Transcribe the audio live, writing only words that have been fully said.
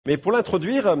Mais pour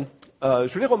l'introduire,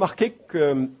 je voulais remarquer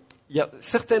qu'il y a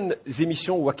certaines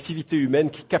émissions ou activités humaines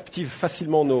qui captivent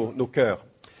facilement nos cœurs.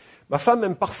 Ma femme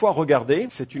aime parfois regarder,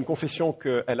 c'est une confession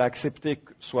qu'elle a accepté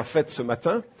que soit faite ce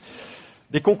matin,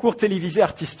 des concours télévisés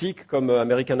artistiques comme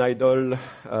American Idol,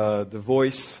 The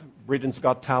Voice, Britain's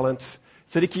Got Talent.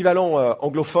 C'est l'équivalent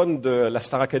anglophone de la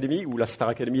Star Academy, ou la Star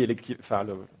Academy est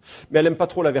mais elle n'aime pas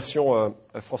trop la version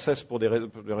française pour des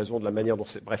raisons de la manière dont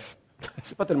c'est... Bref,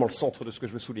 c'est pas tellement le centre de ce que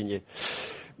je veux souligner.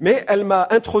 Mais elle m'a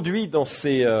introduit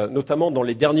notamment dans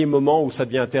les derniers moments où ça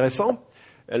devient intéressant.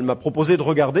 Elle m'a proposé de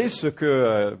regarder ce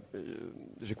que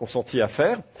j'ai consenti à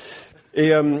faire.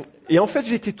 Et en fait,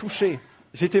 j'ai été touché.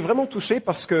 J'ai été vraiment touché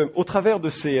parce qu'au travers de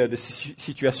ces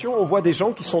situations, on voit des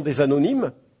gens qui sont des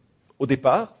anonymes au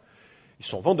départ. Ils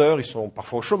sont vendeurs, ils sont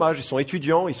parfois au chômage, ils sont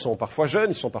étudiants, ils sont parfois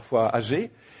jeunes, ils sont parfois âgés.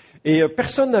 Et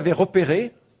personne n'avait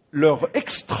repéré leur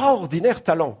extraordinaire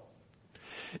talent.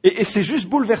 Et c'est juste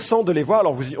bouleversant de les voir.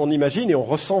 Alors on imagine et on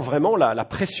ressent vraiment la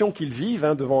pression qu'ils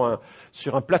vivent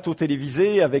sur un plateau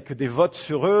télévisé avec des votes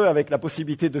sur eux, avec la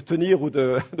possibilité de tenir ou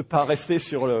de ne pas rester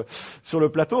sur le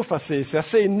plateau. Enfin, c'est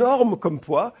assez énorme comme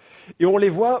poids. Et on les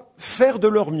voit faire de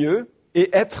leur mieux et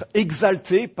être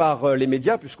exaltés par les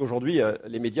médias, puisqu'aujourd'hui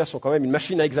les médias sont quand même une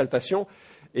machine à exaltation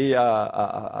et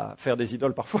à faire des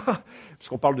idoles parfois.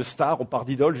 Puisqu'on parle de stars, on parle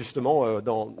d'idoles justement,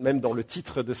 même dans le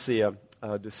titre de ces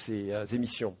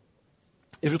émissions.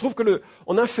 Et je trouve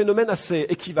on a un phénomène assez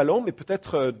équivalent, mais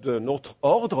peut-être de notre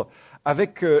ordre,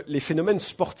 avec les phénomènes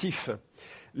sportifs.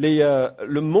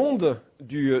 Le monde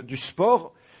du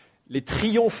sport, les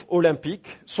triomphes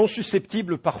olympiques, sont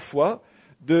susceptibles parfois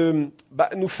de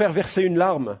nous faire verser une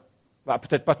larme.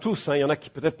 Peut-être pas tous, il y en a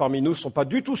qui peut-être parmi nous ne sont pas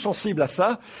du tout sensibles à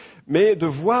ça, mais de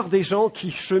voir des gens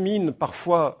qui cheminent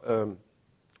parfois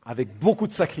avec beaucoup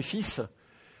de sacrifices.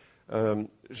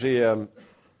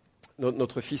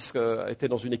 Notre fils était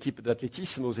dans une équipe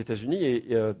d'athlétisme aux États-Unis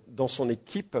et dans son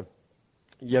équipe,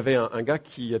 il y avait un gars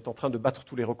qui est en train de battre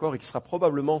tous les records et qui sera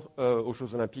probablement aux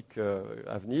Jeux Olympiques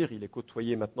à venir. Il est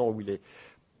côtoyé maintenant où il est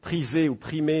prisé ou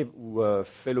primé ou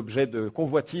fait l'objet de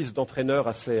convoitises d'entraîneurs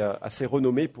assez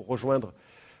renommés pour rejoindre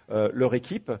leur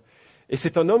équipe. Et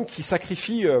c'est un homme qui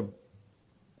sacrifie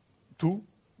tout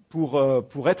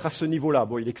pour être à ce niveau-là.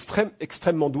 Bon, il est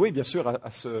extrêmement doué, bien sûr,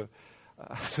 à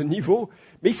ce niveau,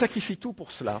 mais il sacrifie tout pour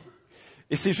cela.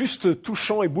 Et c'est juste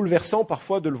touchant et bouleversant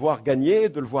parfois de le voir gagner,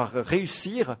 de le voir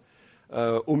réussir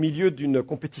au milieu d'une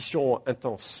compétition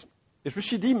intense. Et je me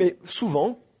suis dit, mais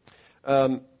souvent,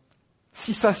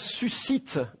 si ça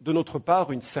suscite de notre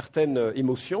part une certaine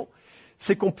émotion,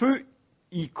 c'est qu'on peut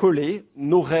y coller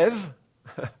nos rêves,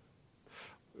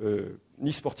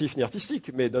 ni sportifs ni artistiques,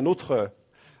 mais d'un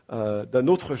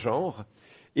autre genre,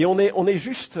 et on est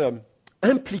juste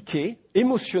impliqué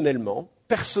émotionnellement,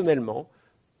 personnellement,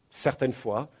 certaines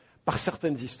fois, par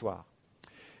certaines histoires.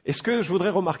 Et ce que je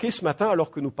voudrais remarquer ce matin,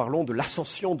 alors que nous parlons de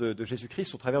l'ascension de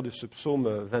Jésus-Christ au travers de ce psaume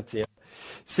 21,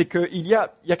 c'est qu'il y a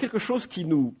quelque chose qui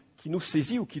nous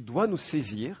saisit ou qui doit nous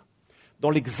saisir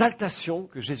dans l'exaltation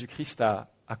que Jésus-Christ a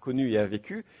connue et a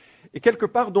vécue, et quelque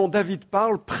part dont David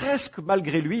parle presque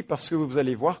malgré lui, parce que vous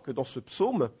allez voir que dans ce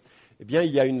psaume, eh bien,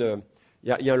 il y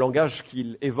a un langage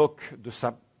qu'il évoque de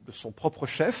son propre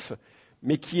chef,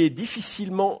 mais qui est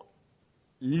difficilement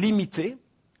limité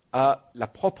à la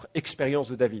propre expérience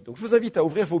de David. Donc je vous invite à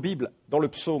ouvrir vos Bibles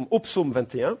au psaume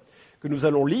 21, que nous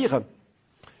allons lire.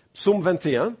 Psaume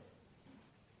 21,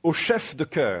 au chef de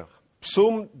chœur,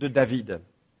 psaume de David.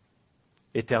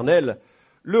 Éternel,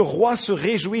 le roi se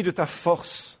réjouit de ta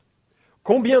force.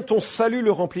 Combien ton salut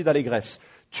le remplit d'allégresse.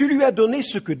 Tu lui as donné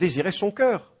ce que désirait son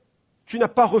cœur. Tu n'as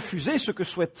pas refusé ce que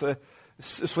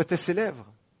souhaitaient ses lèvres.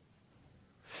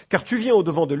 Car tu viens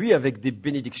au-devant de lui avec des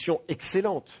bénédictions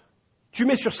excellentes. Tu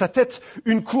mets sur sa tête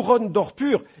une couronne d'or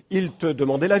pur. Il te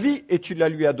demandait la vie et tu la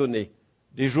lui as donnée.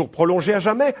 Des jours prolongés à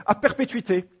jamais, à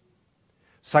perpétuité.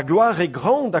 Sa gloire est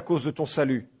grande à cause de ton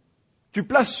salut. Tu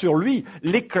places sur lui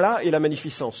l'éclat et la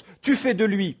magnificence. Tu fais de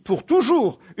lui pour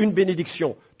toujours une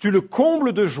bénédiction. Tu le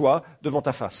combles de joie devant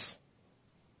ta face.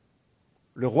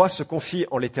 Le roi se confie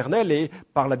en l'Éternel et,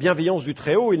 par la bienveillance du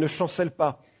Très-Haut, il ne chancelle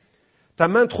pas. Ta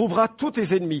main trouvera tous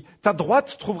tes ennemis. Ta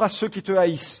droite trouvera ceux qui te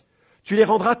haïssent. Tu les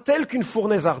rendras tels qu'une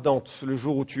fournaise ardente le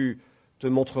jour où tu te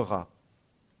montreras.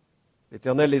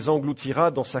 L'Éternel les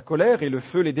engloutira dans sa colère et le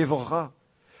feu les dévorera.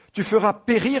 Tu feras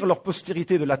périr leur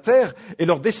postérité de la terre et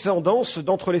leur descendance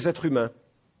d'entre les êtres humains.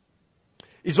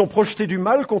 Ils ont projeté du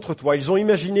mal contre toi, ils ont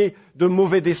imaginé de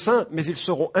mauvais desseins, mais ils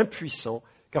seront impuissants,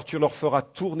 car tu leur feras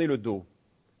tourner le dos.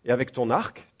 Et avec ton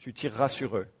arc, tu tireras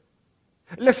sur eux.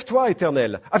 Lève-toi,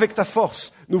 Éternel, avec ta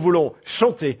force, nous voulons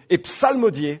chanter et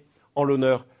psalmodier en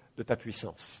l'honneur de ta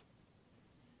puissance.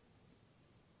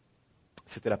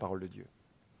 c'était la parole de Dieu.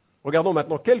 Regardons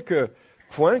maintenant quelques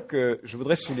points que je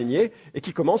voudrais souligner et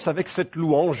qui commencent avec cette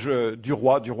louange du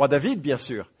roi David, bien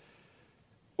sûr.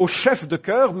 Au chef de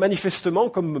chœur, manifestement,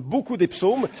 comme beaucoup des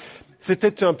psaumes,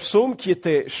 c'était un psaume qui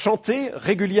était chanté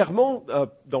régulièrement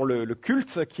dans le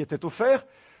culte qui était offert,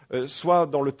 soit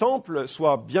dans le temple,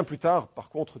 soit bien plus tard, par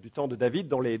contre, du temps de David,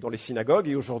 dans les synagogues,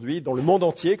 et aujourd'hui dans le monde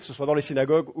entier, que ce soit dans les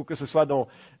synagogues ou que ce soit dans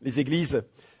les églises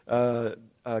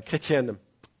chrétiennes.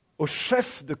 Au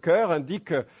chef de chœur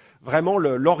indique vraiment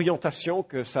l'orientation,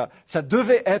 que ça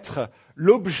devait être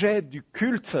l'objet du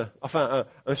culte, enfin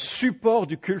un support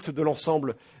du culte de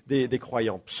l'ensemble des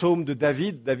croyants. Psaume de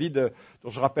David, dont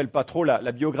je ne rappelle pas trop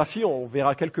la biographie, on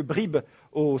verra quelques bribes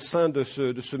au sein de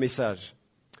ce message.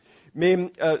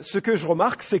 Mais ce que je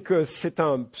remarque, c'est que c'est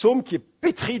un psaume qui est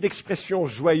pétri d'expressions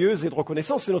joyeuses et de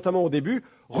reconnaissance, et notamment au début,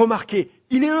 remarquez,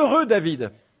 il est heureux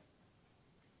David,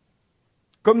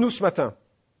 comme nous ce matin.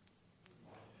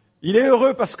 Il est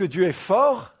heureux parce que Dieu est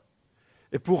fort,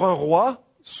 et pour un roi,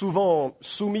 souvent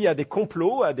soumis à des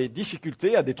complots, à des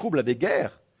difficultés, à des troubles, à des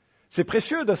guerres, c'est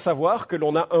précieux de savoir que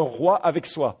l'on a un roi avec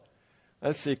soi.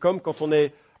 C'est comme quand on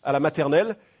est à la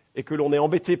maternelle et que l'on est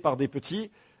embêté par des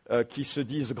petits qui se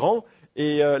disent grands,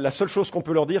 et la seule chose qu'on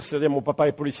peut leur dire, c'est de dire « mon papa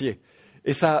est policier ».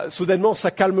 Et ça, soudainement,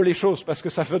 ça calme les choses, parce que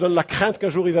ça donne la crainte qu'un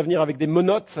jour il va venir avec des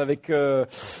menottes, avec...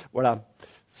 voilà.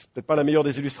 C'est peut-être pas la meilleure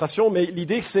des illustrations, mais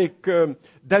l'idée c'est que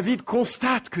David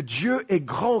constate que Dieu est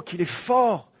grand, qu'il est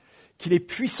fort, qu'il est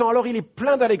puissant. Alors il est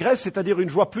plein d'allégresse, c'est-à-dire une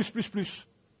joie plus.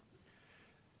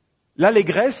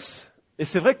 L'allégresse, et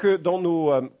c'est vrai que dans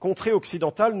nos contrées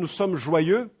occidentales, nous sommes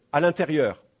joyeux à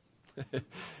l'intérieur.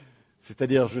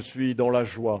 C'est-à-dire, je suis dans la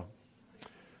joie.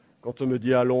 Quand on me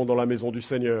dit allons dans la maison du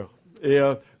Seigneur. Et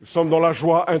nous sommes dans la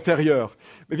joie intérieure.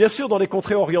 Mais bien sûr, dans les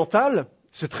contrées orientales,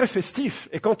 c'est très festif.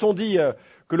 Et quand on dit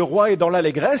que le roi est dans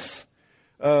l'allégresse,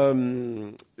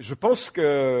 je pense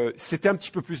que c'était un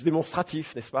petit peu plus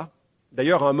démonstratif, n'est-ce pas?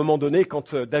 D'ailleurs, à un moment donné,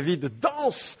 quand David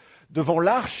danse devant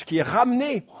l'arche qui est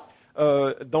ramenée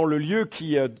dans le lieu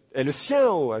qui est le sien,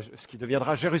 ce qui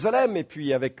deviendra Jérusalem, et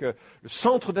puis avec le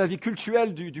centre de la vie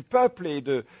cultuelle du peuple et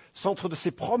le centre de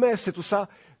ses promesses et tout ça,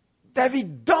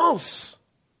 David danse.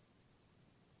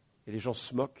 Et les gens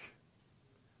se moquent,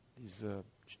 disent,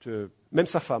 même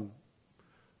sa femme,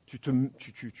 tu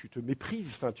te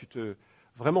méprises, enfin, tu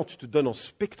te donnes en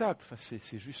spectacle, enfin,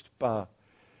 c'est juste pas,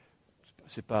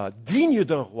 c'est pas digne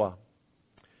d'un roi.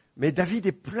 Mais David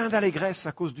est plein d'allégresse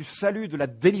à cause du salut, de la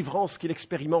délivrance qu'il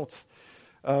expérimente.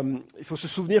 Il faut se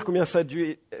souvenir combien ça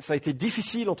a été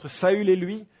difficile entre Saül et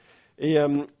lui. Et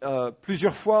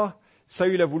plusieurs fois,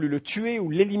 Saül a voulu le tuer ou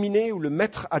l'éliminer ou le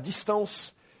mettre à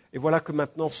distance. Et voilà que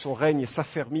maintenant son règne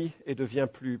s'affermit et devient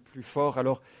plus fort.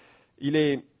 Alors, il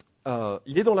est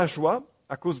dans la joie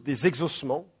à cause des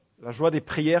exaucements, la joie des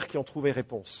prières qui ont trouvé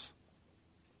réponse.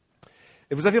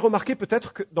 Et vous avez remarqué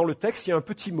peut-être que dans le texte, il y a un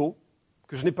petit mot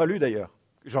que je n'ai pas lu d'ailleurs,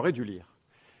 que j'aurais dû lire.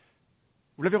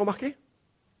 Vous l'avez remarqué?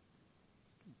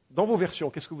 Dans vos versions,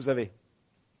 qu'est-ce que vous avez?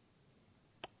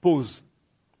 Pause.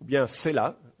 Ou bien c'est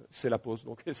là, c'est la pause.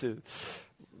 Donc c'est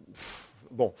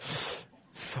bon.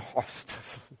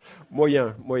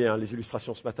 Moyen les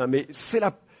illustrations ce matin, mais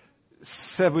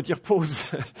ça veut dire pause.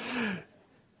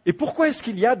 Et pourquoi est-ce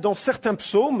qu'il y a dans certains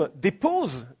psaumes des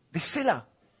pauses, des c'est-là?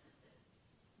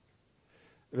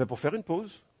 Eh bien, pour faire une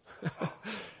pause.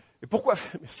 Et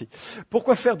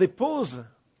pourquoi faire des pauses?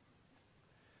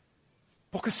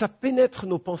 Pour que ça pénètre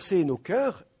nos pensées et nos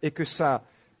cœurs et que ça,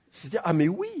 c'est dire ah mais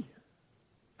oui,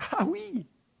 ah oui.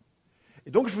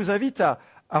 Et donc je vous invite à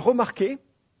remarquer,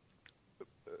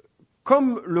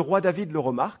 comme le roi David le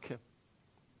remarque,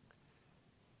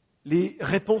 les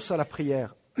réponses à la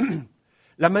prière,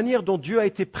 la manière dont Dieu a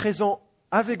été présent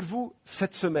avec vous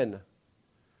cette semaine,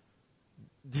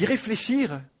 d'y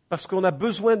réfléchir parce qu'on a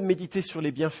besoin de méditer sur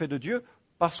les bienfaits de Dieu,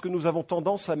 parce que nous avons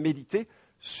tendance à méditer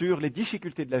sur les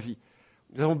difficultés de la vie.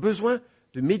 Nous avons besoin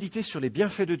de méditer sur les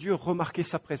bienfaits de Dieu, remarquer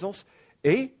sa présence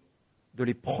et de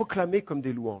les proclamer comme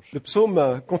des louanges. Le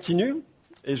psaume continue,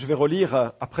 et je vais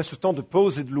relire après ce temps de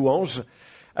pause et de louange,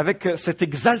 avec cette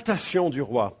exaltation du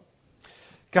roi.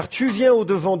 Car tu viens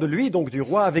au-devant de lui, donc du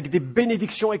roi, avec des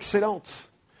bénédictions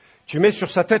excellentes. Tu mets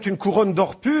sur sa tête une couronne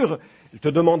d'or pur. Il te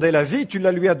demandait la vie, tu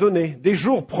la lui as donnée. Des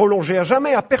jours prolongés à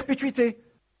jamais, à perpétuité.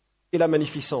 Et la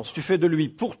magnificence, tu fais de lui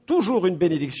pour toujours une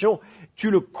bénédiction. Tu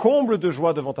le combles de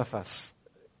joie devant ta face.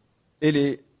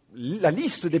 Et la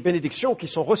liste des bénédictions qui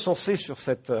sont recensées sur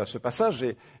ce passage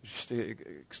est juste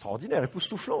extraordinaire,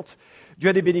 époustouflante. Dieu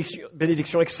a des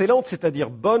bénédictions excellentes, c'est-à-dire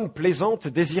bonnes, plaisantes,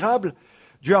 désirables.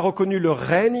 Dieu a reconnu le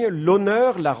règne,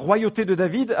 l'honneur, la royauté de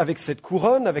David avec cette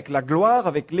couronne, avec la gloire,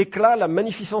 avec l'éclat, la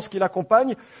magnificence qui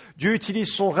l'accompagne. Dieu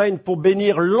utilise son règne pour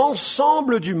bénir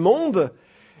l'ensemble du monde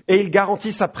et il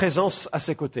garantit sa présence à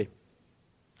ses côtés.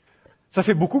 Ça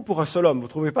fait beaucoup pour un seul homme, vous ne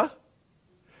trouvez pas?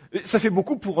 Ça fait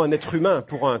beaucoup pour un être humain,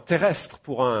 pour un terrestre,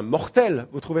 pour un mortel,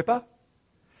 vous ne trouvez pas?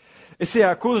 Et c'est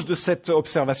à cause de cette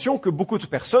observation que beaucoup de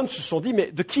personnes se sont dit,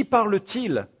 mais de qui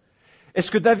parle-t-il? Est-ce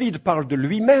que David parle de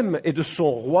lui-même et de son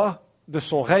roi, de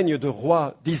son règne de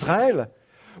roi d'Israël?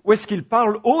 Ou est-ce qu'il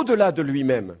parle au-delà de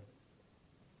lui-même?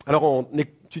 Alors, en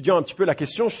étudiant un petit peu la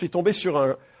question, je suis tombé sur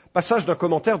un passage d'un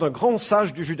commentaire d'un grand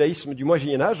sage du judaïsme du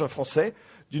Moyen-Âge, un Français,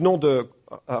 du nom de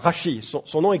Rashi.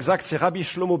 Son nom exact, c'est Rabbi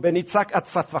Shlomo ben Yitzhak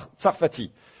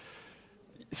Tzarfati.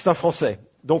 C'est un Français,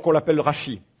 donc on l'appelle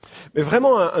Rashi. Mais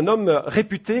vraiment un homme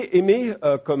réputé, aimé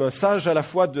comme un sage à la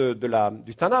fois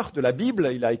du Tanakh, de la Bible.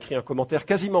 Il a écrit un commentaire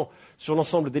quasiment sur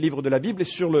l'ensemble des livres de la Bible et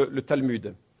sur le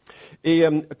Talmud. Et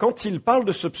quand il parle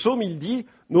de ce psaume, il dit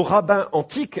 « Nos rabbins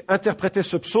antiques interprétaient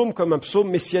ce psaume comme un psaume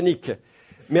messianique.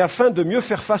 Mais afin de mieux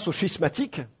faire face aux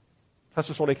schismatiques, ça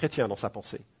ce sont les chrétiens dans sa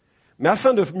pensée, mais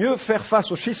afin de mieux faire face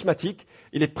aux schismatiques,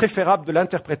 il est préférable de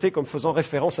l'interpréter comme faisant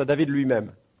référence à David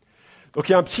lui-même. » Donc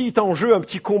il y a un petit enjeu, un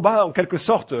petit combat en quelque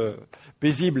sorte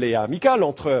paisible et amical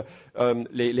entre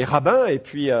les rabbins et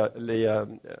puis les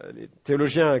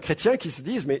théologiens chrétiens qui se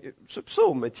disent « Mais ce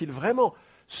psaume est-il vraiment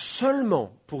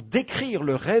seulement pour décrire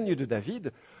le règne de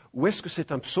David ou est-ce que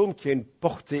c'est un psaume qui a une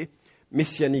portée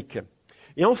messianique ?»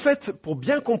 Et en fait, pour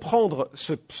bien comprendre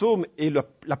ce psaume et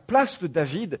la place de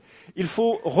David, il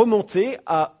faut remonter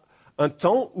à un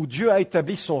temps où Dieu a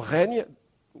établi son règne,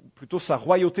 ou plutôt sa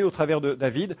royauté au travers de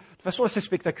David, de façon assez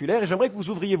spectaculaire. Et j'aimerais que vous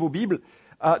ouvriez vos Bibles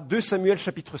à 2 Samuel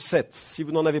chapitre 7. Si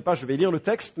vous n'en avez pas, je vais lire le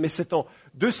texte, mais c'est en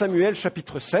 2 Samuel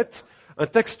chapitre 7, un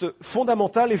texte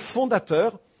fondamental et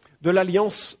fondateur de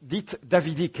l'alliance dite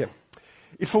davidique.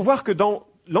 Il faut voir que dans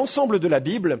l'ensemble de la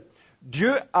Bible,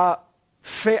 Dieu a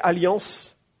fait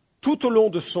alliance tout au long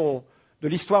de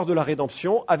l'histoire de la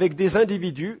rédemption avec des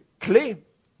individus clés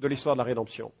de l'histoire de la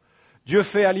rédemption. Dieu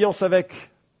fait alliance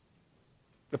avec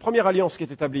la première alliance qui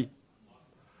est établie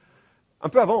un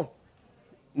peu avant,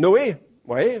 Noé.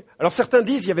 Oui. Alors certains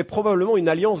disent qu'il y avait probablement une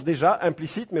alliance déjà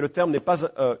implicite, mais le terme n'est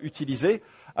pas utilisé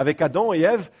avec Adam et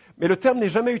Ève. Mais le terme n'est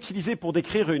jamais utilisé pour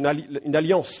décrire une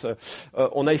alliance.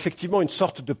 On a effectivement une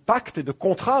sorte de pacte et de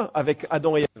contrat avec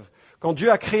Adam et Ève. Quand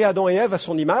Dieu a créé Adam et Ève à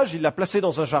son image, il l'a placé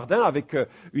dans un jardin avec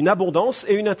une abondance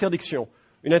et une interdiction.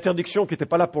 Une interdiction qui n'était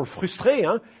pas là pour le frustrer,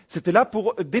 c'était là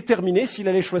pour déterminer s'il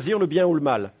allait choisir le bien ou le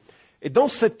mal. Et dans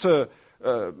cette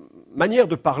manière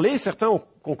de parler, certains ont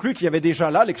conclu qu'il y avait déjà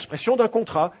là l'expression d'un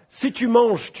contrat. Si tu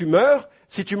manges, tu meurs.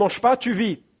 Si tu ne manges pas, tu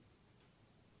vis.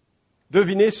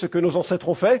 Devinez ce que nos ancêtres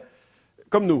ont fait,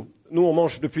 comme nous. Nous, on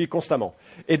mange depuis constamment.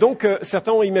 Et donc,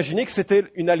 certains ont imaginé que c'était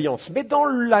une alliance. Mais dans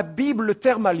la Bible, le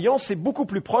terme alliance est beaucoup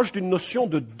plus proche d'une notion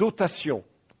de dotation.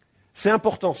 C'est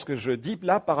important ce que je dis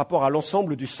là par rapport à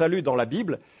l'ensemble du salut dans la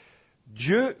Bible.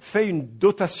 Dieu fait une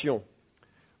dotation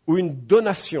ou une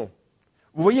donation.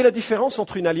 Vous voyez la différence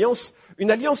entre une alliance? Une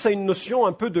alliance a une notion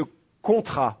un peu de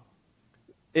contrat.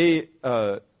 Et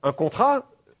un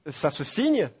contrat, ça se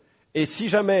signe, et si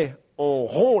jamais on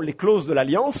rompt les clauses de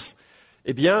l'alliance,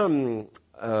 eh bien,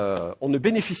 on ne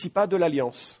bénéficie pas de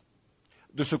l'alliance,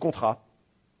 de ce contrat.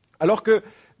 Alors que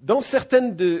dans certains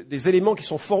des éléments qui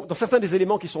sont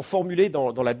formulés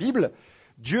dans la Bible,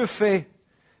 Dieu fait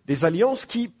des alliances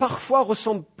qui parfois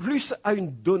ressemblent plus à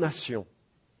une donation.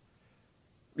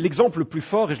 L'exemple le plus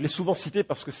fort, et je l'ai souvent cité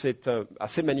parce que c'est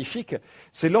assez magnifique,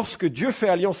 c'est lorsque Dieu fait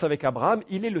alliance avec Abraham,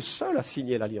 il est le seul à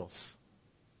signer l'alliance.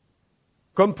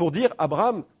 Comme pour dire,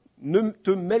 Abraham, ne te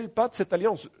mêle pas de cette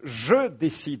alliance. Je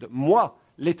décide, moi,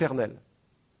 l'Éternel.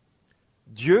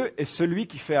 Dieu est celui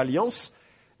qui fait alliance,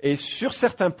 et sur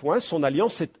certains points, son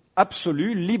alliance est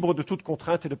absolue, libre de toute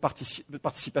contrainte et de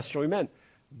participation humaine.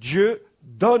 Dieu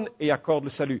donne et accorde le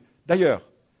salut. D'ailleurs,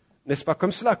 n'est-ce pas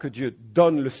comme cela que Dieu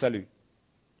donne le salut?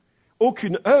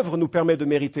 Aucune œuvre nous permet de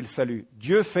mériter le salut.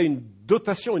 Dieu fait une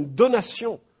dotation, une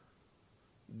donation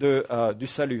du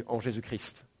salut en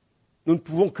Jésus-Christ. Nous ne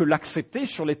pouvons que l'accepter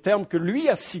sur les termes que lui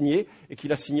a signés et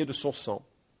qu'il a signés de son sang.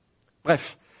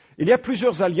 Bref, il y a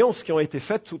plusieurs alliances qui ont été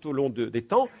faites tout au long des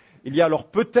temps. Il y a alors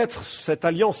peut-être cette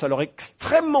alliance alors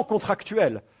extrêmement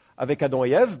contractuelle avec Adam et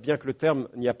Ève, bien que le terme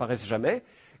n'y apparaisse jamais.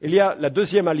 Il y a la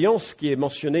deuxième alliance qui est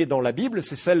mentionnée dans la Bible,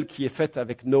 c'est celle qui est faite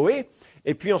avec Noé.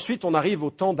 Et puis ensuite, on arrive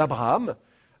au temps d'Abraham.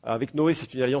 Avec Noé,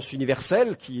 c'est une alliance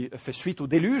universelle qui fait suite au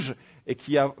déluge et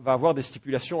qui va avoir des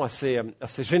stipulations assez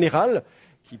générales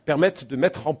qui permettent de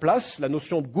mettre en place la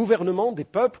notion de gouvernement des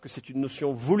peuples, que c'est une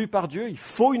notion voulue par Dieu. Il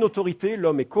faut une autorité,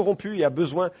 l'homme est corrompu et a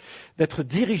besoin d'être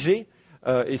dirigé,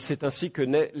 et c'est ainsi que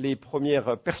naissent les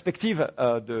premières perspectives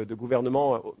de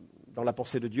gouvernement dans la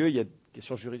pensée de Dieu. Il y a des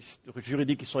questions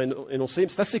juridiques qui sont énoncées, mais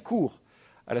c'est assez court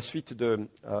à la suite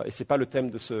et ce n'est pas le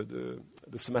thème de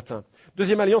ce matin.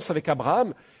 Deuxième alliance avec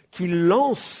Abraham, qui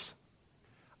lance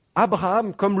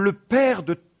Abraham comme le père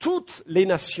de toutes les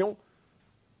nations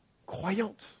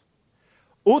croyantes.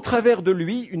 Au travers de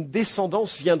lui, une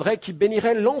descendance viendrait qui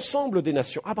bénirait l'ensemble des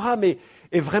nations. Abraham est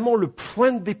vraiment le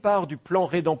point de départ du plan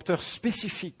rédempteur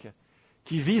spécifique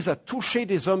qui vise à toucher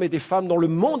des hommes et des femmes dans le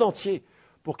monde entier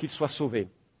pour qu'ils soient sauvés.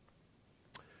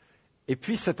 Et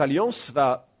puis cette alliance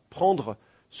va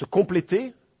se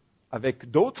compléter avec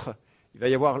d'autres. Il va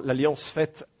y avoir l'alliance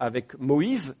faite avec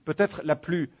Moïse, peut-être la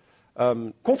plus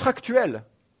contractuelle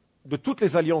de toutes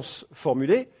les alliances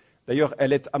formulées. D'ailleurs,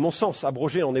 elle est, à mon sens,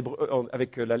 abrogée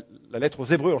avec la lettre aux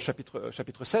Hébreux en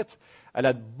chapitre 7. Elle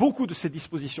a beaucoup de ces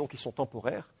dispositions qui sont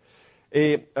temporaires.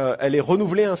 Et elle est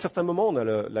renouvelée à un certain moment. On a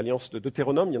l'alliance de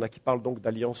Deutéronome, il y en a qui parlent donc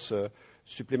d'alliance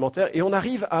supplémentaire. Et on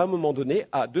arrive à un moment donné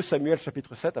à 2 Samuel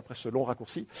chapitre 7, après ce long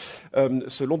raccourci,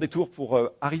 ce long détour pour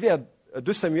arriver à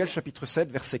 2 Samuel chapitre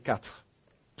 7, verset 4.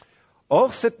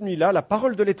 Or, cette nuit-là, la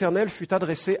parole de l'Éternel fut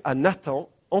adressée à Nathan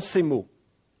en ces mots.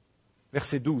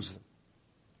 Verset 12.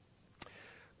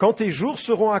 Quand tes jours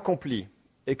seront accomplis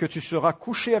et que tu seras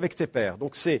couché avec tes pères.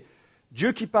 Donc c'est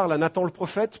Dieu qui parle à Nathan le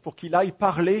prophète pour qu'il aille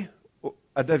parler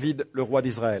à David, le roi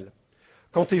d'Israël.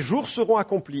 Quand tes jours seront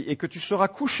accomplis et que tu seras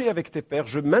couché avec tes pères,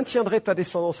 je maintiendrai ta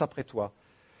descendance après toi,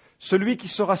 celui qui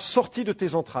sera sorti de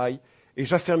tes entrailles, et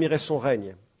j'affermirai son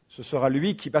règne. Ce sera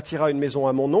lui qui bâtira une maison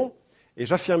à mon nom, et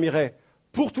j'affermirai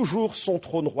pour toujours son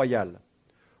trône royal.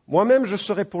 Moi-même, je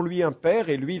serai pour lui un père,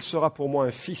 et lui, il sera pour moi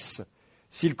un fils.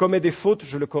 S'il commet des fautes,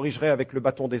 je le corrigerai avec le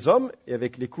bâton des hommes et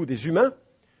avec les coups des humains,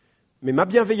 mais ma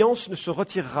bienveillance ne se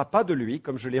retirera pas de lui,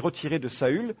 comme je l'ai retiré de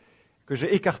Saül, que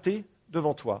j'ai écarté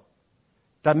devant toi.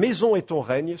 Ta maison et ton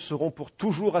règne seront pour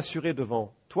toujours assurés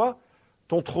devant toi,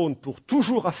 ton trône pour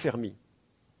toujours affermi.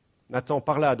 Nathan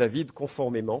parla à David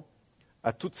conformément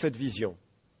à toute cette vision.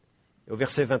 Et au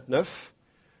verset 29,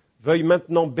 « Veuille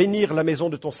maintenant bénir la maison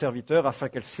de ton serviteur, afin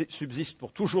qu'elle subsiste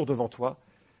pour toujours devant toi,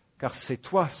 car c'est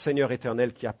toi, Seigneur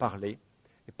éternel, qui as parlé,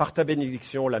 et par ta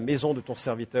bénédiction, la maison de ton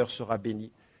serviteur sera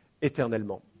bénie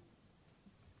éternellement. »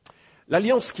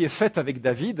 L'alliance qui est faite avec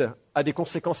David a des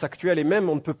conséquences actuelles, et même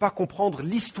on ne peut pas comprendre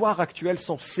l'histoire actuelle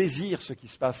sans saisir ce qui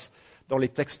se passe dans les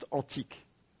textes antiques.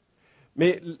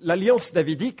 Mais l'alliance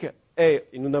davidique est,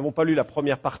 et nous n'avons pas lu la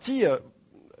première partie,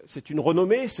 c'est une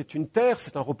renommée, c'est une terre,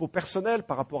 c'est un repos personnel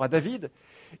par rapport à David,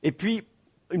 et puis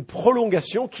une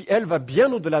prolongation qui, elle, va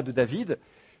bien au-delà de David,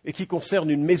 et qui concerne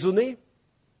une maisonnée,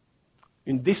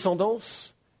 une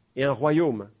descendance et un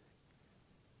royaume,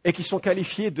 et qui sont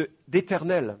qualifiés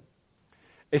d'éternels.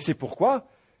 Et c'est pourquoi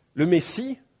le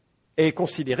Messie est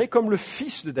considéré comme le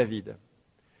fils de David.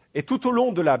 Et tout au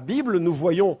long de la Bible, nous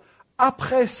voyons,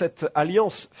 après cette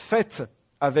alliance faite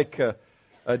avec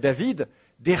David,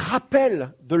 des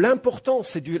rappels de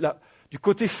l'importance et du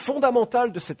côté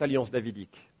fondamental de cette alliance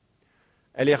davidique.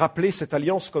 Elle est rappelée, cette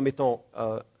alliance, comme étant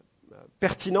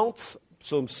pertinente,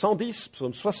 psaume 110,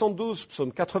 psaume 72,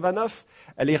 psaume 89,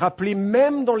 elle est rappelée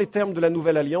même dans les termes de la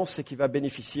nouvelle alliance et qui va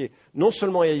bénéficier non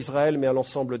seulement à Israël, mais à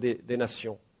l'ensemble des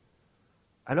nations.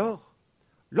 Alors,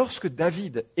 lorsque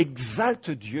David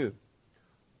exalte Dieu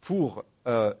pour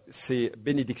ses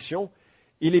bénédictions,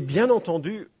 il est bien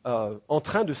entendu en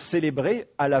train de célébrer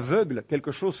à l'aveugle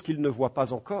quelque chose qu'il ne voit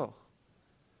pas encore.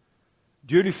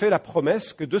 Dieu lui fait la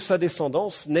promesse que de sa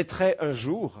descendance naîtrait un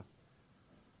jour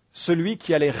celui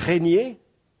qui allait régner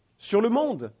sur le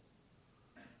monde.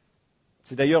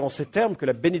 C'est d'ailleurs en ces termes que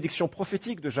la bénédiction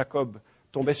prophétique de Jacob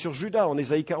tombait sur Juda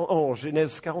en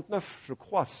Genèse 49, je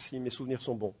crois, si mes souvenirs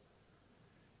sont bons.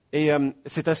 Et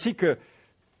c'est ainsi que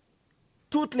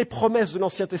toutes les promesses de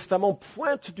l'Ancien Testament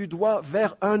pointent du doigt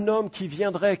vers un homme qui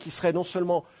viendrait, qui serait non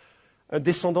seulement un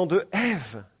descendant de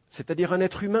Ève, c'est-à-dire un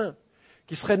être humain,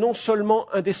 qui serait non seulement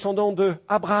un descendant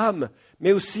d'Abraham,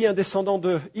 mais aussi un descendant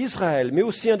d'Israël, mais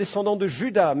aussi un descendant de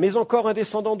Juda, mais encore un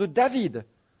descendant de David.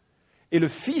 Et le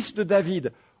fils de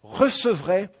David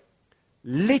recevrait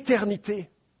l'éternité,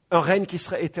 un règne qui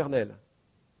serait éternel.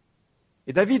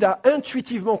 Et David a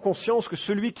intuitivement conscience que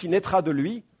celui qui naîtra de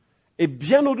lui est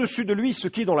bien au-dessus de lui, ce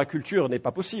qui, dans la culture, n'est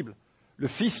pas possible. Le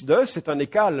fils de, c'est un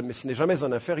égal, mais ce n'est jamais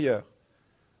un inférieur.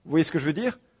 Vous voyez ce que je veux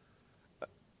dire?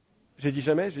 J'ai dit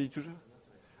jamais, j'ai dit toujours?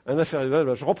 Un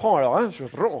inférieur. Je reprends alors,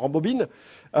 on rembobine.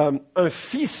 Un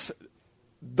fils,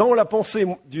 dans la pensée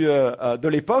de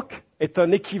l'époque, est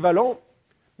un équivalent,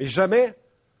 mais jamais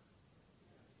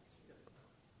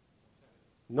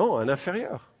Non, un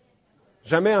inférieur.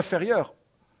 Jamais inférieur.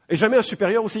 Et jamais un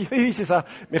supérieur aussi. Oui, c'est ça.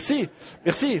 Merci.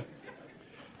 C'est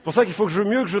pour ça qu'il faut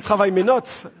mieux que je travaille mes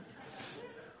notes.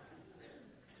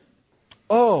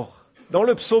 Or, dans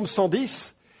le psaume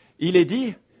 110, il est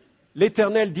dit,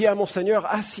 l'Éternel dit à mon Seigneur,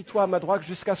 assis-toi à ma droite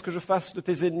jusqu'à ce que je fasse de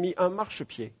tes ennemis un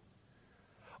marchepied.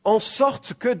 En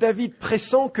sorte que David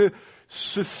pressent que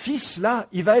ce fils-là,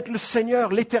 il va être le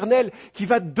Seigneur, l'Éternel, qui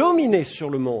va dominer sur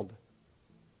le monde.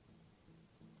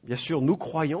 Bien sûr, nous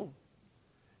croyons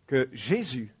que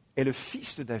Jésus est le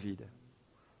fils de David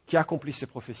qui a accompli ces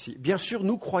prophéties. Bien sûr,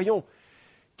 nous croyons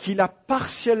qu'il a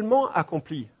partiellement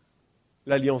accompli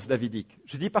l'alliance davidique.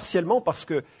 Je dis partiellement parce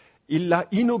qu'il l'a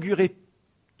inaugurée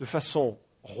de façon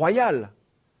royale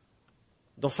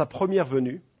dans sa première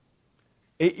venue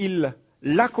et il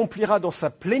l'accomplira dans sa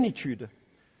plénitude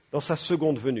dans sa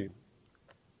seconde venue.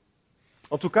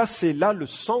 En tout cas, c'est là le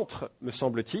centre, me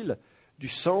semble-t-il, du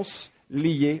sens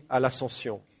lié à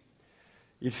l'ascension.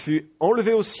 Il fut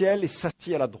enlevé au ciel et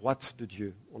s'assit à la droite de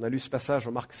Dieu. On a lu ce passage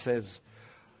en Marc 16.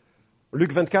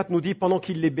 Luc 24 nous dit, pendant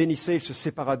qu'il les bénissait, il se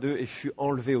sépara d'eux et fut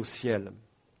enlevé au ciel.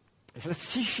 Et la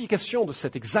signification de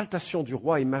cette exaltation du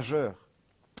roi est majeure.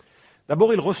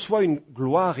 D'abord, il reçoit une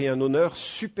gloire et un honneur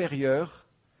supérieurs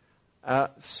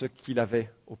à ce qu'il avait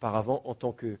auparavant en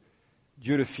tant que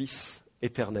Dieu le Fils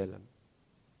éternel.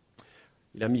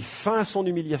 Il a mis fin à son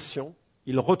humiliation,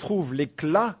 il retrouve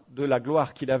l'éclat de la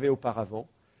gloire qu'il avait auparavant,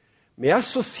 mais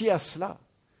associé à cela,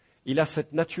 il a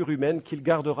cette nature humaine qu'il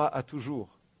gardera à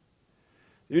toujours.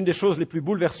 C'est l'une des choses les plus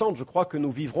bouleversantes, je crois, que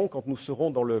nous vivrons quand nous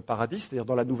serons dans le paradis, c'est-à-dire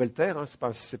dans la nouvelle terre.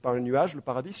 Ce n'est pas un nuage, le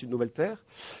paradis, c'est une nouvelle terre.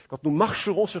 Quand nous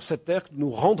marcherons sur cette terre,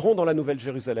 nous rendrons dans la nouvelle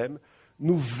Jérusalem,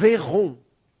 nous verrons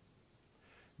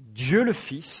Dieu le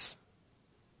Fils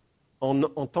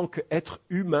en tant qu'être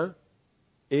humain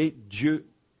et Dieu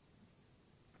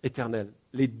éternel.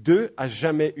 Les deux à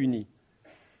jamais unis.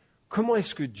 Comment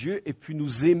est-ce que Dieu ait pu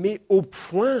nous aimer au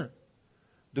point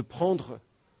de prendre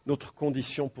notre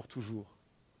condition pour toujours?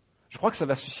 Je crois que ça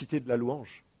va susciter de la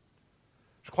louange.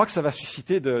 Je crois que ça va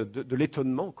susciter de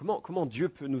l'étonnement. Comment Dieu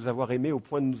peut nous avoir aimés au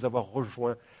point de nous avoir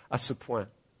rejoints à ce point?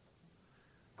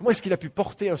 Comment est-ce qu'il a pu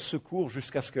porter un secours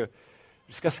jusqu'à ce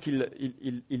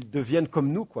qu'il devienne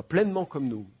comme nous, pleinement comme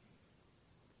nous?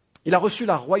 Il a reçu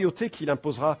la royauté qu'il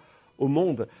imposera au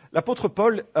monde. L'apôtre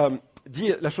Paul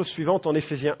dit la chose suivante en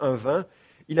Éphésiens 1:20.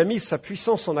 Il a mis sa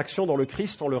puissance en action dans le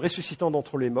Christ en le ressuscitant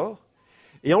d'entre les morts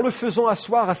et en le faisant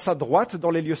asseoir à sa droite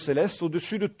dans les lieux célestes,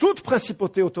 au-dessus de toute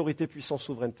principauté, autorité, puissance,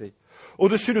 souveraineté,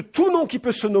 au-dessus de tout nom qui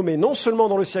peut se nommer, non seulement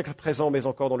dans le siècle présent, mais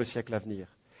encore dans le siècle à venir.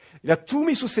 Il a tout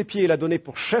mis sous ses pieds et l'a donné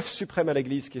pour chef suprême à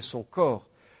l'Église, qui est son corps,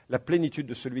 la plénitude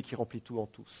de celui qui remplit tout en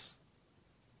tous.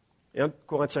 Et 1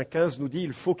 Corinthiens 15 nous dit,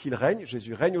 il faut qu'il règne,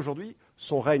 Jésus règne aujourd'hui,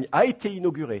 son règne a été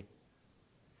inauguré,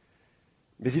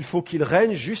 mais il faut qu'il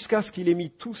règne jusqu'à ce qu'il ait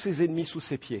mis tous ses ennemis sous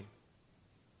ses pieds.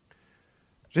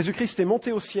 Jésus-Christ est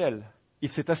monté au ciel, il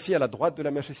s'est assis à la droite de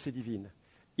la majesté divine.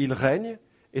 Il règne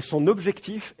et son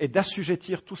objectif est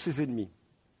d'assujettir tous ses ennemis.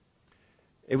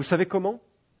 Et vous savez comment?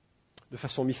 De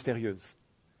façon mystérieuse.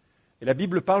 Et la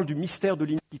Bible parle du mystère de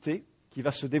l'iniquité qui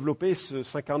va se développer,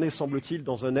 s'incarner, semble-t-il,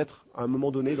 dans un être à un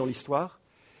moment donné dans l'histoire,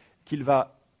 qu'il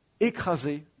va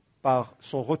écraser par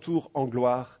son retour en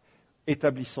gloire,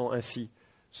 établissant ainsi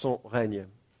son règne.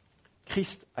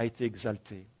 Christ a été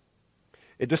exalté.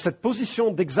 Et de cette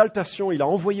position d'exaltation, il a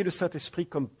envoyé le Saint-Esprit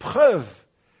comme preuve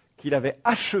qu'il avait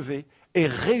achevé et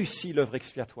réussi l'œuvre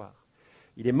expiatoire.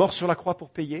 Il est mort sur la croix pour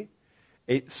payer,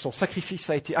 et son sacrifice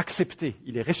a été accepté.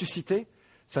 Il est ressuscité,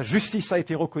 sa justice a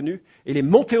été reconnue, il est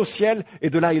monté au ciel,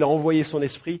 et de là il a envoyé son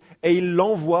Esprit, et il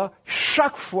l'envoie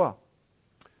chaque fois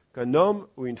qu'un homme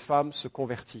ou une femme se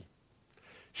convertit.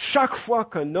 Chaque fois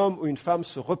qu'un homme ou une femme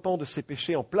se repent de ses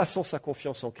péchés en plaçant sa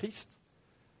confiance en Christ,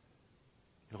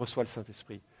 il reçoit le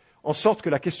Saint-Esprit. En sorte que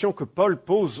la question que Paul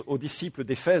pose aux disciples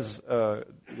d'Éphèse,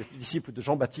 les disciples de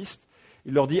Jean-Baptiste,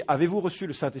 il leur dit « Avez-vous reçu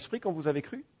le Saint-Esprit quand vous avez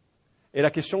cru ?» Et la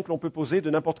question que l'on peut poser de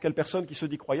n'importe quelle personne qui se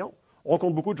dit croyant, on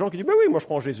rencontre beaucoup de gens qui disent « Mais oui, moi je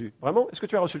crois en Jésus. Vraiment, est-ce que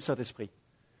tu as reçu le Saint-Esprit ?»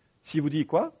 S'il vous dit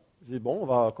quoi? Vous dites « Bon, on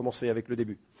va commencer avec le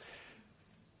début. »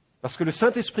 Parce que le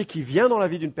Saint-Esprit qui vient dans la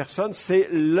vie d'une personne, c'est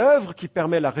l'œuvre qui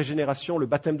permet la régénération, le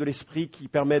baptême de l'Esprit, qui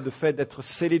permet le fait d'être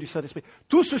scellé du Saint-Esprit.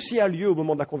 Tout ceci a lieu au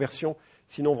moment de la conversion.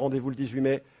 Sinon, rendez-vous le 18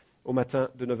 mai au matin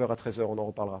de 9h à 13h, on en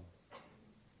reparlera.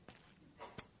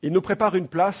 Il nous prépare une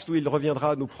place où il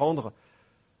reviendra nous prendre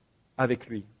avec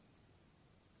lui.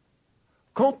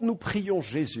 Quand nous prions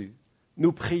Jésus,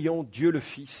 nous prions Dieu le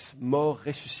Fils, mort,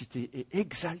 ressuscité et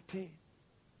exalté.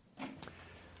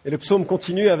 Et le psaume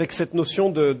continue avec cette notion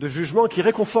de jugement qui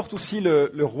réconforte aussi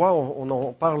le roi. On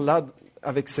en parle là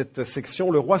avec cette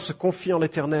section. Le roi se confie en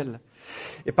l'Éternel.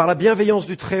 Et par la bienveillance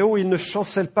du Très-Haut, il ne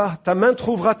chancelle pas. Ta main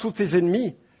trouvera tous tes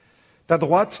ennemis. Ta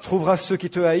droite trouvera ceux qui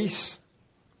te haïssent.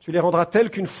 Tu les rendras tels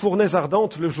qu'une fournaise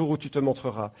ardente le jour où tu te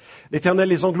montreras. L'Éternel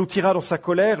les engloutira dans sa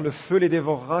colère, le feu les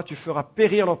dévorera. Tu feras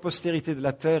périr leur postérité de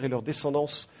la terre et leur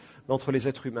descendance d'entre les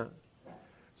êtres humains.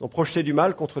 Ils ont projeté du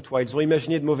mal contre toi. Ils ont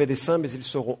imaginé de mauvais desseins, mais ils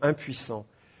seront impuissants.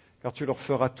 Car tu leur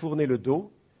feras tourner le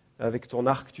dos. Avec ton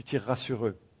arc, tu tireras sur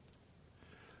eux.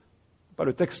 Pas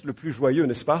le texte le plus joyeux,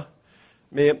 n'est-ce pas?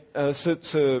 Mais ce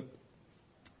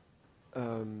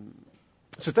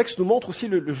texte nous montre aussi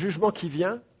le jugement qui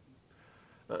vient,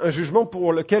 un jugement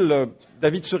pour lequel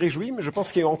David se réjouit, mais je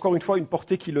pense qu'il y a encore une fois une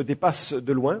portée qui le dépasse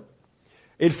de loin.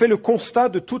 Et il fait le constat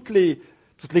de toutes les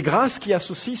grâces qui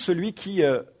associent celui qui,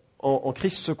 en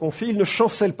Christ, se confie. Il ne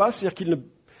chancelle pas, c'est-à-dire qu'il ne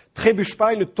trébuche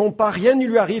pas, il ne tombe pas, rien ne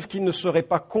lui arrive qu'il ne serait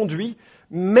pas conduit,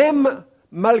 même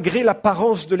malgré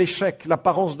l'apparence de l'échec,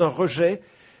 l'apparence d'un rejet.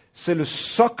 C'est le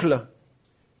socle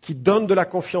qui donne de la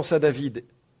confiance à David.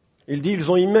 Il dit, ils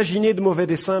ont imaginé de mauvais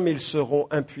desseins, mais ils seront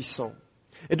impuissants.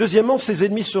 Et deuxièmement, ses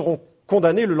ennemis seront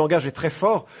condamnés, le langage est très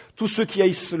fort. Tous ceux qui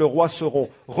haïssent le roi seront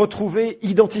retrouvés,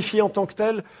 identifiés en tant que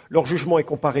tels. Leur jugement est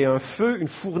comparé à un feu, une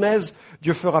fournaise.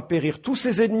 Dieu fera périr tous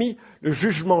ses ennemis. Le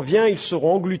jugement vient, ils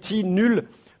seront engloutis, nul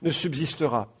ne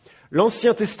subsistera.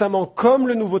 L'Ancien Testament, comme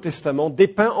le Nouveau Testament,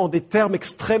 dépeint en des termes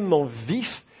extrêmement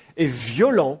vifs et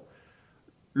violents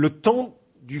le temps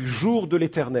du jour de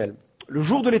l'Éternel. Le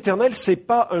jour de l'Éternel, ce n'est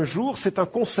pas un jour, c'est un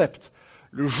concept.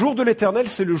 Le jour de l'Éternel,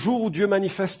 c'est le jour où Dieu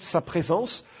manifeste sa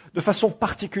présence de façon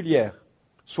particulière,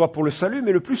 soit pour le salut,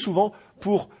 mais le plus souvent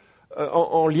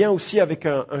en lien aussi avec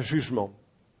un jugement.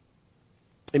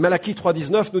 Et Malachie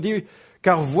 3,19 nous dit «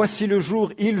 Car voici le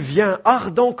jour, il vient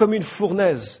ardent comme une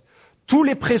fournaise. Tous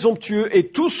les présomptueux et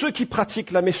tous ceux qui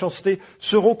pratiquent la méchanceté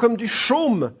seront comme du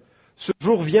chaume. Ce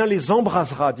jour vient, les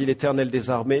embrasera, dit l'Éternel des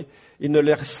armées. Il ne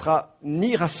laissera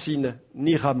ni racines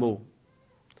ni rameaux. »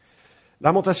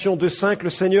 Lamentation 2,5,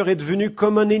 le Seigneur est devenu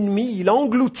comme un ennemi. Il a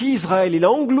englouti Israël, il a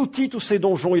englouti tous ses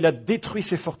donjons, il a détruit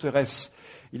ses forteresses.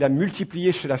 Il a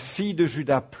multiplié chez la fille de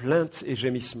Juda plaintes et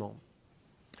gémissements.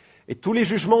 Et tous les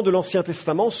jugements de l'Ancien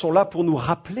Testament sont là pour nous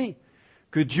rappeler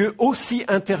que Dieu aussi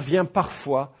intervient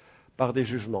parfois par des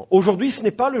jugements. Aujourd'hui, ce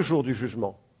n'est pas le jour du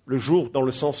jugement, le jour dans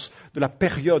le sens de la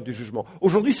période du jugement.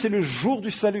 Aujourd'hui, c'est le jour du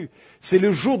salut, c'est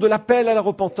le jour de l'appel à la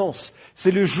repentance,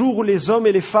 c'est le jour où les hommes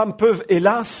et les femmes peuvent,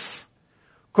 hélas,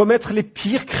 commettre les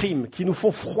pires crimes qui nous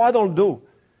font froid dans le dos,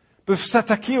 peuvent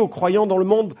s'attaquer aux croyants dans le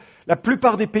monde. La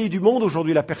plupart des pays du monde,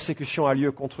 aujourd'hui, la persécution a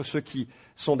lieu contre ceux qui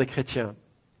sont des chrétiens.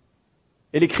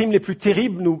 Et les crimes les plus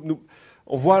terribles,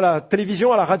 on voit à la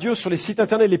télévision, à la radio, sur les sites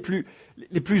internet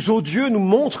les plus odieux, nous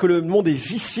montrent que le monde est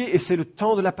vicié et c'est le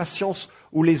temps de la patience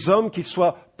où les hommes, qu'ils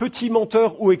soient petits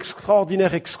menteurs ou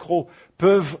extraordinaires escrocs,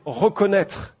 peuvent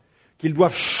reconnaître qu'ils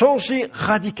doivent changer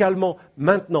radicalement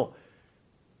maintenant.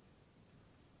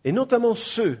 Et notamment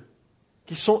ceux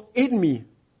qui sont ennemis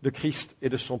de Christ et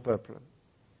de son peuple.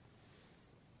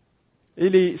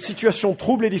 Et les situations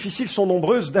troubles et difficiles sont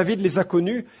nombreuses. David les a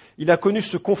connues. Il a connu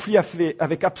ce conflit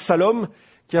avec Absalom,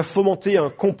 qui a fomenté un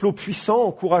complot puissant,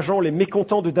 encourageant les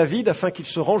mécontents de David afin qu'il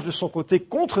se range de son côté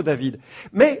contre David.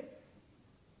 Mais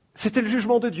c'était le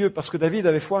jugement de Dieu, parce que David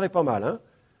avait foiré pas mal. Hein.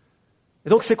 Et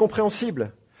donc c'est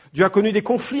compréhensible. Dieu a connu des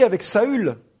conflits avec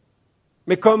Saül.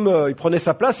 Mais comme il prenait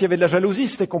sa place, il y avait de la jalousie,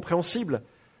 c'était compréhensible.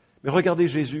 Mais regardez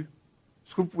Jésus.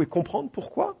 Est-ce que vous pouvez comprendre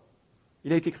pourquoi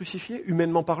il a été crucifié,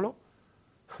 humainement parlant?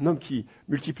 Un homme qui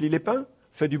multiplie les pains,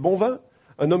 fait du bon vin,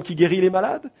 un homme qui guérit les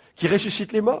malades, qui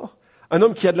ressuscite les morts, un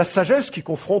homme qui a de la sagesse, qui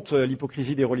confronte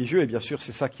l'hypocrisie des religieux, et bien sûr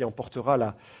c'est ça qui emportera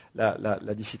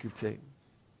la difficulté.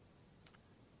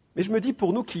 Mais je me dis,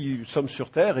 pour nous qui sommes sur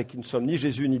terre et qui ne sommes ni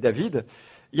Jésus ni David,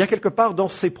 il y a quelque part dans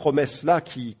ces promesses-là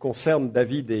qui concernent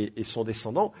David et son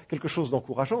descendant, quelque chose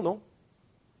d'encourageant, non?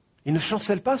 Il ne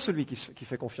chancelle pas celui qui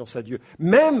fait confiance à Dieu,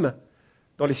 même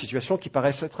dans les situations qui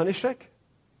paraissent être un échec.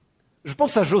 Je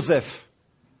pense à Joseph.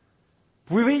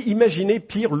 Vous pouvez imaginer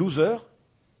pire loser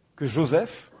que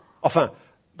Joseph? Enfin,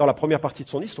 dans la première partie de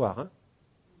son histoire. Hein.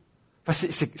 Enfin,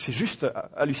 c'est juste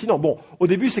hallucinant. Bon, au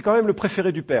début, c'est quand même le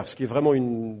préféré du père, ce qui est vraiment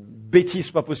une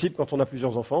bêtise pas possible quand on a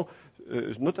plusieurs enfants,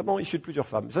 notamment issus de plusieurs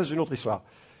femmes. Ça, c'est une autre histoire.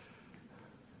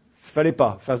 Fallait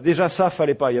pas. Enfin, déjà ça,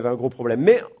 fallait pas. Il y avait un gros problème.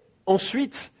 Mais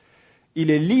ensuite, il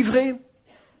est livré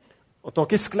en tant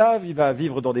qu'esclave. Il va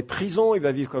vivre dans des prisons. Il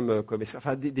va vivre comme esclave.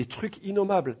 Enfin, des trucs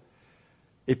innommables.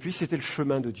 Et puis, c'était le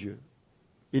chemin de Dieu.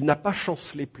 Il n'a pas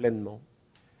chancelé pleinement.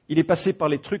 Il est passé par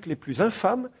les trucs les plus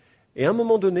infâmes. Et à un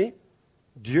moment donné,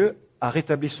 Dieu a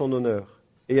rétabli son honneur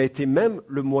et a été même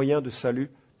le moyen de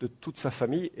salut de toute sa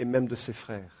famille et même de ses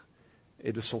frères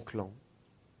et de son clan.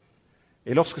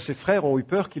 Et lorsque ses frères ont eu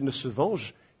peur qu'il ne se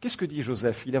venge, qu'est-ce que dit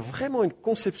Joseph? Il a vraiment une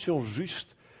conception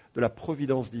juste de la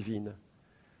providence divine.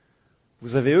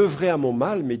 Vous avez œuvré à mon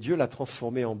mal, mais Dieu l'a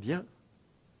transformé en bien.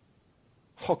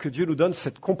 Oh, que Dieu nous donne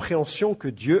cette compréhension que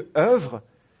Dieu œuvre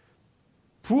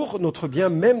pour notre bien,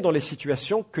 même dans les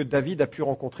situations que David a pu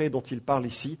rencontrer et dont il parle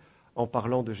ici en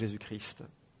parlant de Jésus-Christ.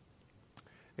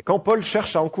 Et quand Paul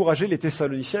cherche à encourager les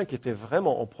Thessaloniciens qui étaient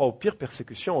vraiment en proie aux pires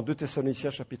persécutions, en 2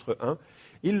 Thessaloniciens chapitre 1,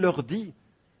 il leur dit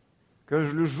que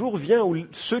le jour vient où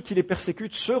ceux qui les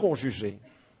persécutent seront jugés.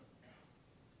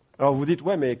 Alors vous dites,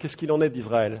 ouais, mais qu'est-ce qu'il en est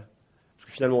d'Israël? Parce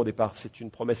que finalement, au départ, c'est une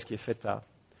promesse qui est faite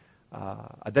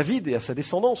à David et à sa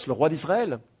descendance, le roi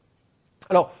d'Israël.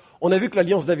 Alors, on a vu que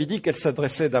l'alliance davidique, elle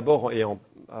s'adressait d'abord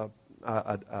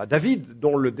à David,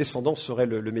 dont le descendant serait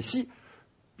le Messie.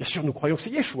 Bien sûr, nous croyons que c'est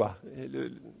Yeshua,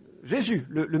 Jésus,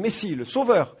 le Messie, le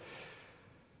Sauveur.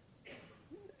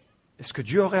 Est-ce que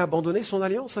Dieu aurait abandonné son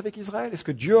alliance avec Israël? Est-ce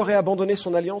que Dieu aurait abandonné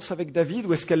son alliance avec David?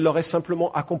 Ou est-ce qu'elle l'aurait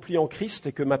simplement accomplie en Christ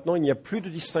et que maintenant il n'y a plus de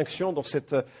distinction dans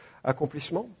cet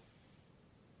accomplissement?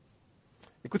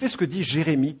 Écoutez ce que dit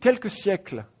Jérémie quelques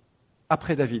siècles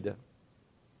après David.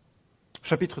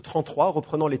 Chapitre 33,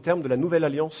 reprenant les termes de la nouvelle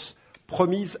alliance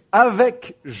promise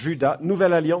avec Juda.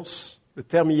 Nouvelle alliance, le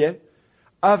terme y est,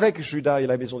 avec Juda et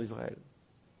la maison d'Israël.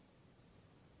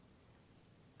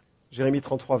 Jérémie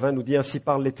 33, 20 nous dit, ainsi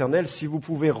parle l'Éternel, si vous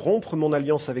pouvez rompre mon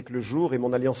alliance avec le jour et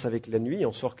mon alliance avec la nuit,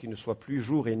 en sorte qu'il ne soit plus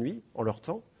jour et nuit en leur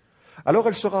temps, alors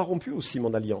elle sera rompue aussi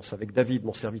mon alliance avec David,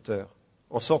 mon serviteur,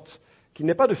 en sorte qu'il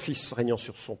n'ait pas de fils régnant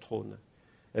sur son trône,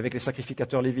 avec les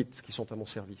sacrificateurs lévites qui sont à mon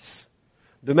service.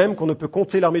 De même qu'on ne peut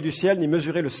compter l'armée du ciel ni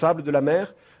mesurer le sable de la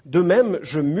mer, de même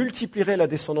je multiplierai la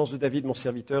descendance de David, mon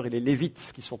serviteur, et les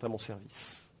lévites qui sont à mon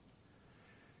service.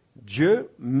 Dieu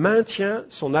maintient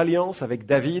son alliance avec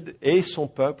David et son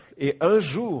peuple, et un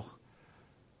jour,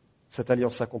 cette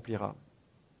alliance s'accomplira.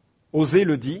 Osée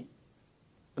le dit,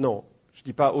 non, je ne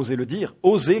dis pas Osée le dire,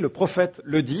 Osée, le prophète,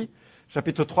 le dit,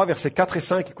 chapitre 3, versets 4 et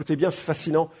 5, écoutez bien, c'est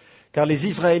fascinant, car les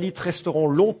Israélites resteront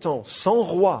longtemps sans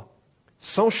roi,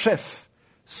 sans chef,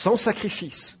 sans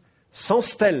sacrifice, sans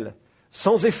stèle,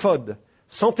 sans éphod,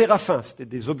 sans téraphim, c'était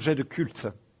des objets de culte.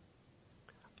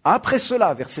 Après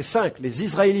cela, verset 5, les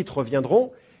Israélites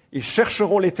reviendront, ils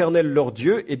chercheront l'Éternel leur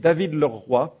Dieu et David leur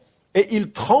roi, et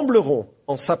ils trembleront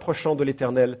en s'approchant de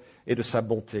l'Éternel et de sa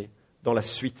bonté dans la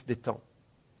suite des temps.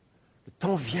 Le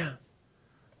temps vient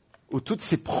où toutes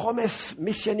ces promesses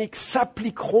messianiques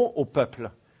s'appliqueront au peuple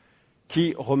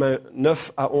qui, Romains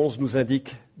 9 à 11 nous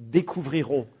indique,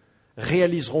 découvriront,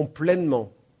 réaliseront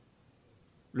pleinement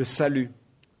le salut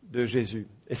de Jésus.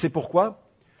 Et c'est pourquoi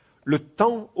le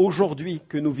temps aujourd'hui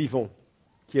que nous vivons,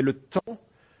 qui est le temps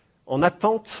en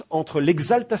attente entre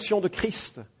l'exaltation de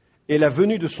Christ et la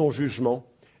venue de son jugement,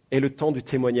 est le temps du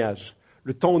témoignage.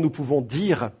 Le temps où nous pouvons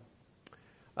dire,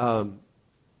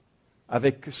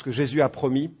 avec ce que Jésus a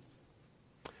promis,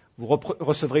 vous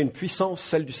recevrez une puissance,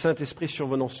 celle du Saint-Esprit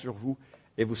survenant sur vous,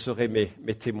 et vous serez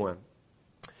mes témoins.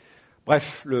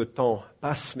 Bref, le temps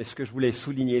passe, mais ce que je voulais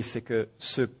souligner, c'est que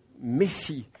ce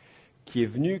Messie qui est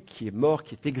venu, qui est mort,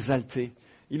 qui est exalté,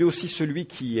 il est aussi celui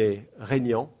qui est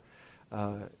régnant.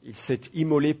 Il s'est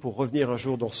immolé pour revenir un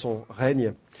jour dans son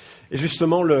règne. Et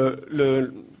justement,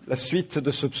 la suite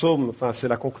de ce psaume, c'est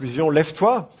la conclusion.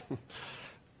 Lève-toi,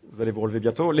 vous allez vous relever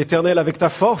bientôt. L'Éternel avec ta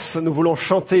force, nous voulons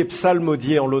chanter et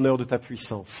psalmodier en l'honneur de ta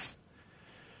puissance.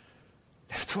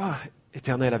 Lève-toi,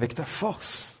 Éternel avec ta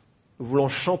force. Nous voulons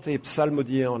chanter et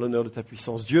psalmodier en l'honneur de ta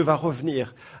puissance. Dieu va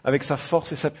revenir avec sa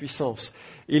force et sa puissance.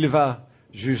 Il va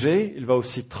juger, il va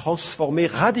aussi transformer,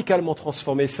 radicalement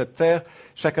transformer cette terre.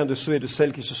 Chacun de ceux et de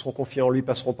celles qui se seront confiés en lui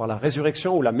passeront par la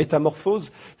résurrection ou la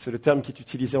métamorphose. C'est le terme qui est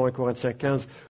utilisé en 1 Corinthiens 15